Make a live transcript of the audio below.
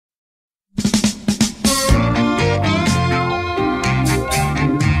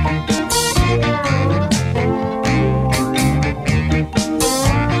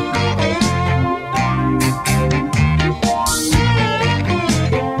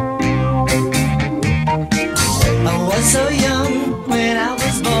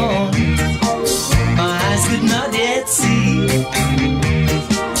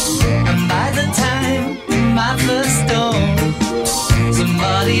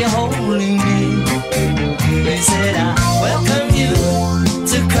you're holding me. They said, I welcome you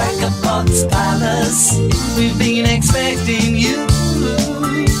to Crackerbox Palace. We've been expecting you.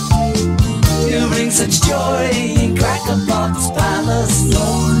 You bring such joy in Crackerbox Palace. No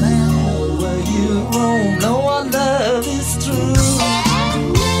matter where you roam, no our love is true.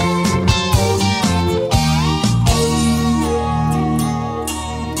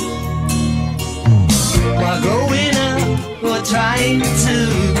 While growing up, we're trying to,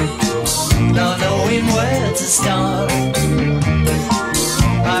 not knowing where to start.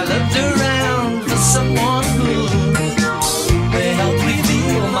 I looked around for someone who may help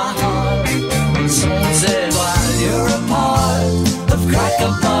reveal my heart. Someone said, while you're a part of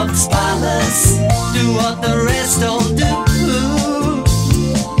Crackerbox Palace, do what the rest don't do,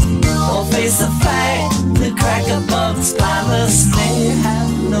 or face the fact that Crackerbox Palace may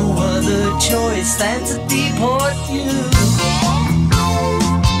have no other choice than to deport you.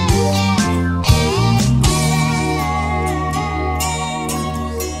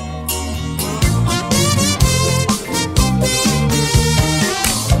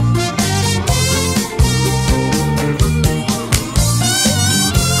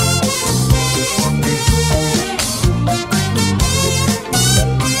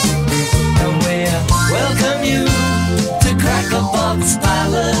 Welcome you to Crackerbox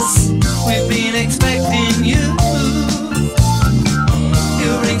Palace. We've been expecting you. You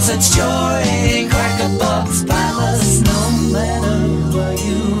bring such joy in Crackerbox Palace. No matter where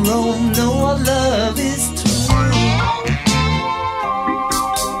you roam, no our love is true.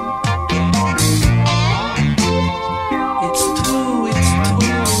 It's true, it's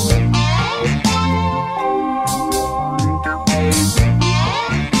true.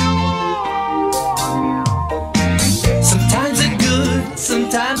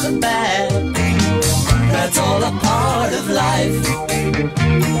 Sometimes they're bad, that's all a part of life.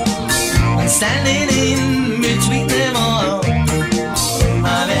 I'm standing in between them all.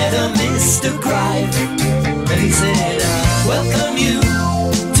 I met a Mr. Gripe, and he said, I welcome you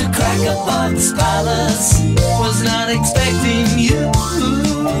to Crackerbox Palace. Was not expecting you.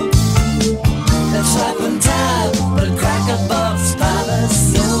 That's right one time, but Crackerbox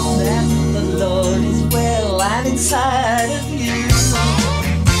Palace. Know that the Lord is well and inside of you.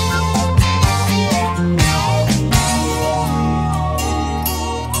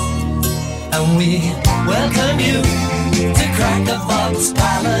 And we welcome you to Crackerbox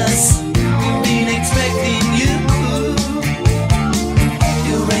Palace. We've been expecting you.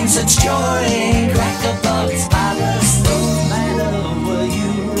 You bring such joy in Crackerbox Palace. No matter where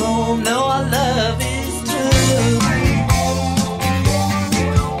you roam, no our love is true.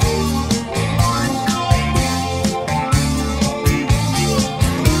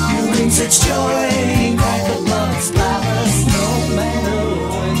 You bring such joy in Crackerbox Palace. No matter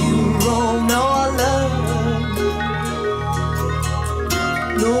where you roam, no our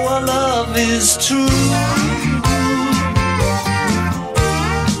love is true.